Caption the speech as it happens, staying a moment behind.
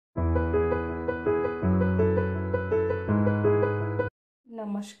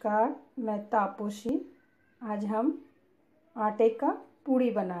नमस्कार, मैं तापोशी। आज हम आटे का पूड़ी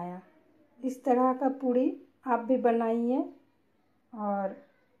बनाया। इस तरह का पूड़ी आप भी बनाइए और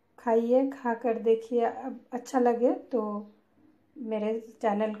खाइए। खाकर देखिए, अब अच्छा लगे तो मेरे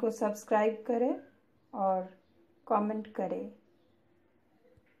चैनल को सब्सक्राइब करें और कमेंट करें।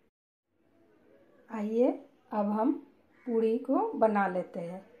 आइए अब हम पूड़ी को बना लेते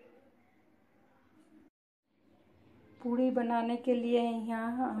हैं। पूड़ी बनाने के लिए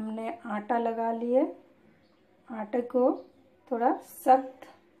यहाँ हमने आटा लगा लिए। आटे को थोड़ा सख्त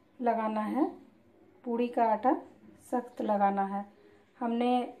लगाना है। पूड़ी का आटा सख्त लगाना है।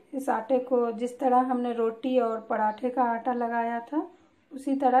 हमने इस आटे को जिस तरह हमने रोटी और पराठे का आटा लगाया था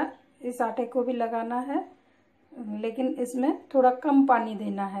उसी तरह इस आटे को भी लगाना है, लेकिन इसमें थोड़ा कम पानी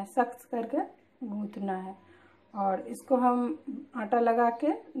देना है, सख्त करके गूँथना है। और इसको हम आटा लगा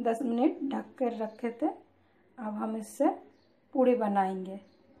के 10 मिनट ढक कर रखे थे। अब हम इससे पूड़ी बनाएंगे।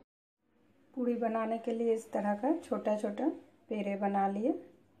 पूड़ी बनाने के लिए इस तरह का छोटा छोटा पेड़े बना लिए।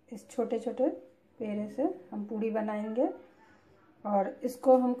 इस छोटे छोटे पेड़े से हम पूड़ी बनाएंगे और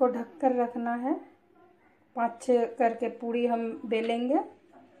इसको हमको ढक कर रखना है। 5-6 करके पूड़ी हम बेलेंगे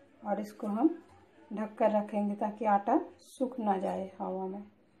और इसको हम ढक कर रखेंगे ताकि आटा सूख ना जाए हवा में।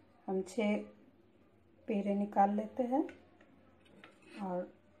 हम 6 पेड़े निकाल लेते हैं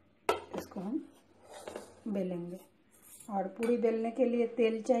और इसको हम बेलेंगे। और पूड़ी बेलने के लिए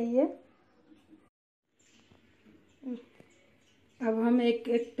तेल चाहिए। अब हम एक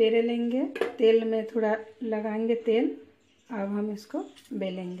एक पेड़े लेंगे, तेल में थोड़ा लगाएंगे तेल। अब हम इसको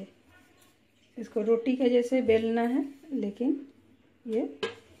बेलेंगे। इसको रोटी के जैसे बेलना है, लेकिन ये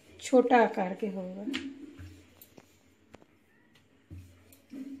छोटा आकार के होगा।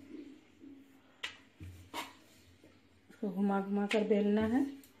 इसको घुमा घुमा कर बेलना है।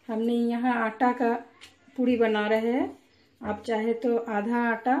 हमने यहाँ आटा का पूड़ी बना रहे हैं। आप चाहे तो आधा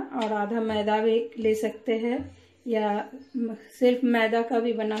आटा और आधा मैदा भी ले सकते हैं, या सिर्फ मैदा का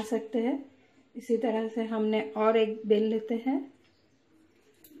भी बना सकते हैं। इसी तरह से हमने और एक बेल लेते हैं।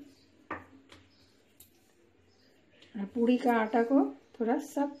 पूड़ी का आटा को थोड़ा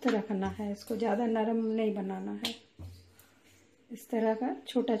सख्त रखना है, इसको ज़्यादा नरम नहीं बनाना है। इस तरह का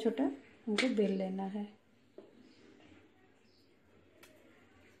छोटा छोटा हमको बेल लेना है।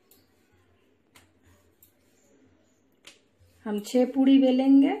 हम 6 पूड़ी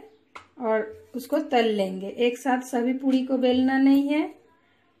बेलेंगे और उसको तल लेंगे। एक साथ सभी पूड़ी को बेलना नहीं है,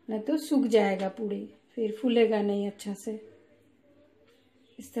 नहीं तो सूख जाएगा पूड़ी, फिर फूलेगा नहीं अच्छा से।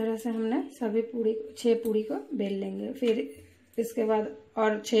 इस तरह से हमने सभी 6 पूड़ी को बेल लेंगे। फिर इसके बाद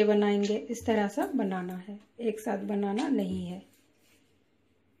और 6 बनाएंगे। इस तरह से बनाना है, एक साथ बनाना नहीं है।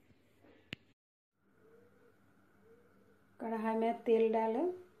 कढ़ाई में तेल डालें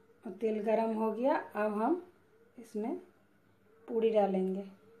और तेल गरम हो गया। अब हम इसमें पूड़ी डालेंगे।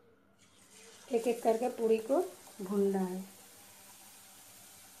 एक एक करके पूड़ी को भूनना है।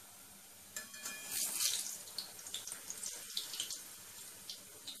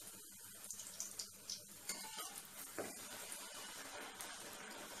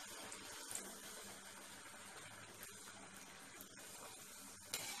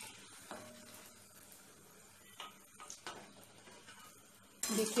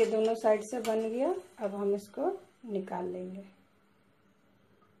 देखिए दोनों साइड से बन गया। अब हम इसको निकाल लेंगे।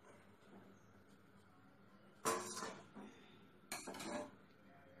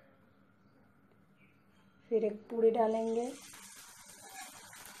 फिर एक पूड़ी डालेंगे।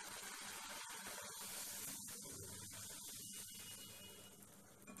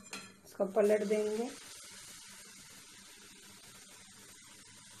 इसको पलट देंगे।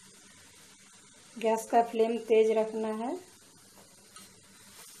 गैस का फ्लेम तेज रखना है।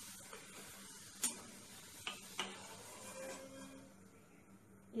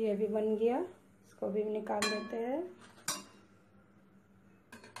 ये भी बन गया, इसको भी निकाल देते हैं।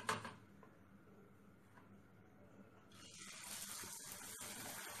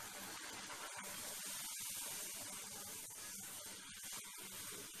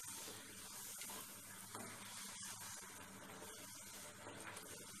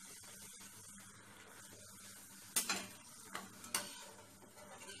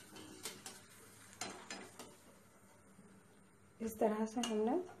 इस तरह से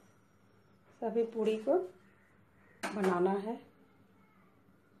हमने सभी पूड़ी को बनाना है।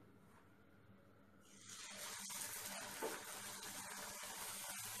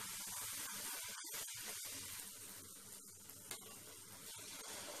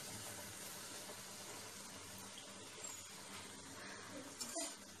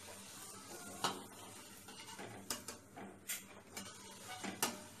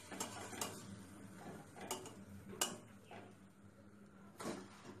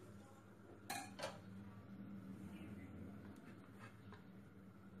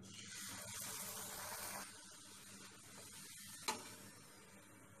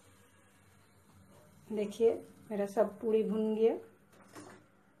 देखिए मेरा सब पूरी भुन गया।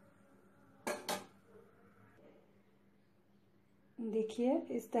 देखिए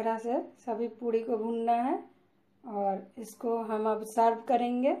इस तरह से सभी पूरी को भूनना है और इसको हम अब सर्व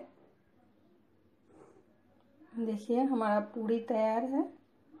करेंगे। देखिए हमारा पूरी तैयार है।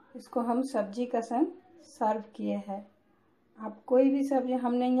 इसको हम सब्जी का संग सर्व किए हैं। आप कोई भी सब्जी,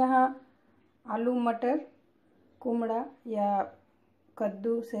 हमने यहाँ आलू मटर कुमड़ा या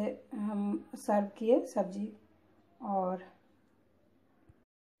कद्दू से हम सर्व किए सब्जी। और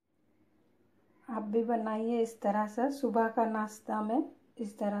आप भी बनाइए इस तरह से, सुबह का नाश्ता में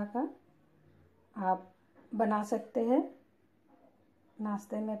इस तरह का आप बना सकते हैं।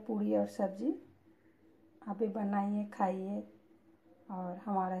 नाश्ते में पूरी और सब्जी आप भी बनाइए, खाइए और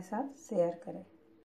हमारे साथ शेयर करें।